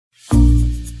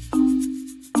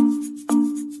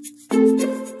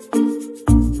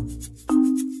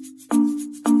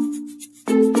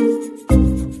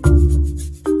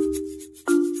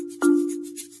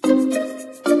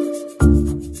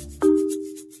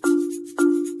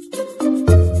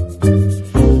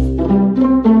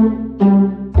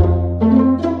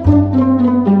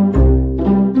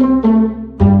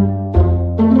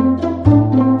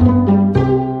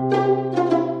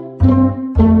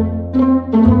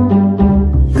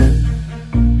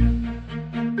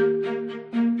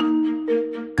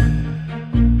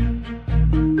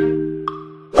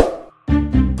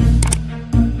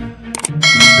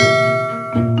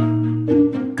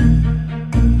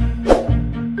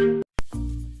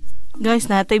Guys,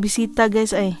 natay bisita guys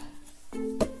ay.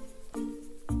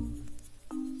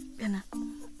 Yan na.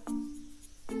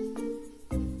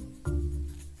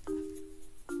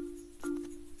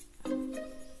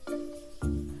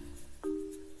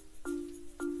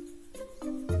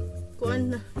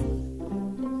 Kuan na.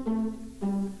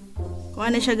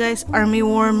 Kuan na siya guys, army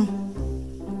worm.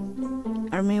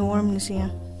 Army worm na siya.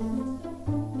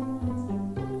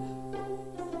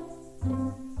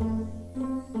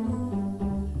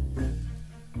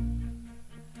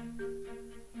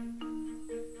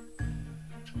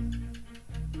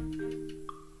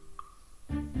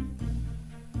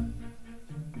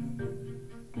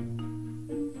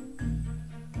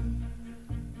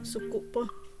 Suko pa.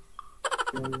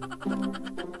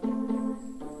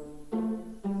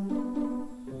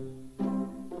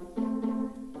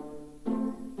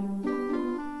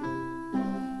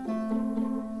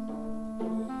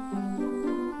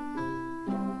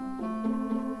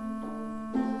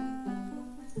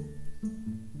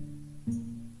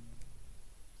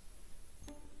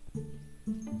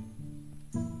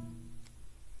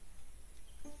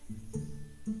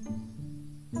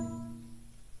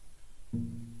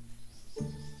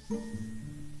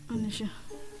 Ano siya?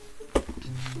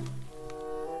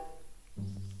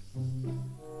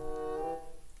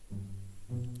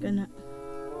 Kana.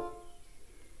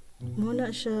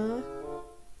 Muna siya.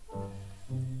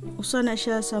 Usa na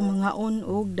siya sa mga on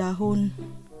o dahon.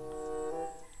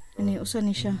 Ani usa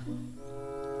ni siya.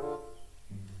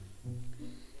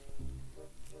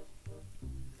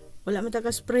 Wala man ta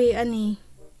ka spray ani.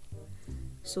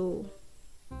 So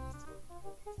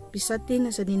pisatin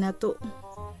na sa dinato.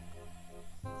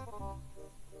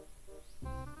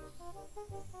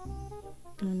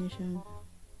 Ano ni siya?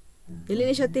 Dili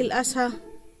ni siya tilas ha.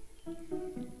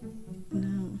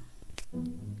 No.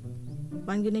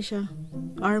 Pangyo ni siya.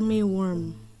 Army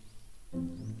worm.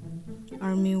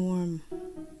 Army worm.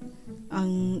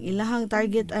 Ang ilahang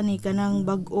target ani kanang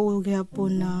bag-o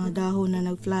gyapon na dahon na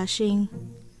nag-flashing.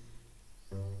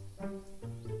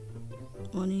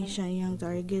 Ano ni siya yang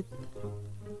target.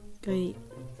 Kay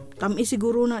tami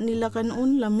siguro na nila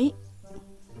kanon lami.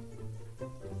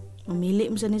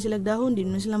 Mamili man ni sila dahon, di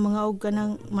na sila mga og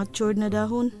kanang matured na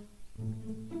dahon.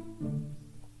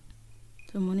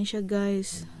 So mo ni siya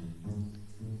guys.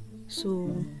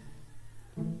 So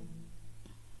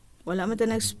wala man ta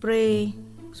nag-spray.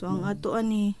 So ang ato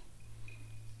ani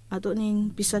ato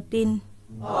ning pisatin.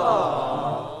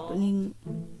 Ato ning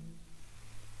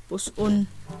puson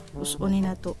ni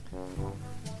nato.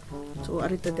 So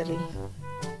arita diri.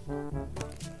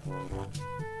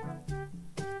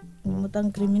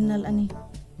 Mutang kriminal ani.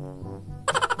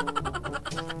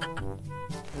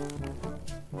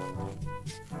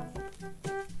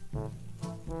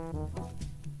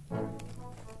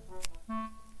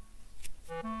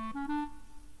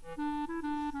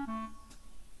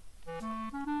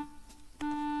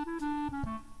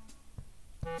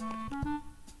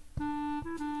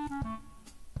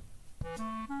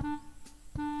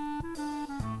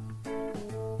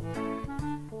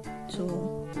 So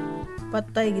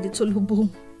patay gid sa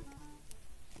lubong.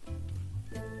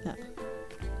 Na.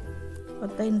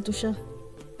 Patay na to siya.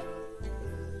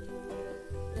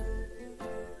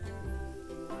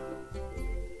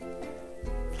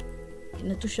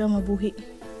 Na to siya mabuhi.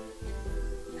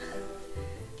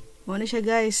 Muna siya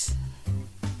guys.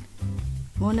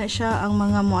 Muna siya ang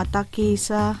mga moatake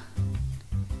sa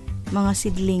mga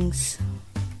seedlings.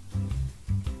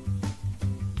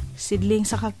 Seedling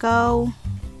sa kakao.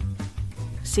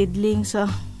 Seedling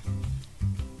sa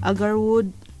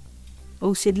agarwood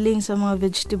o seedling sa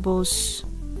mga vegetables.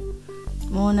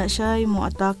 Muna siya mo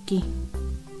atake.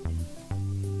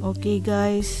 Okay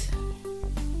guys,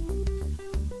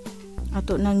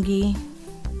 ato nang gi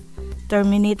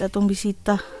terminate atong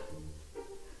bisita.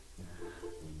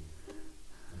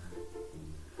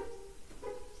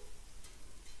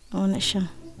 Muna siya.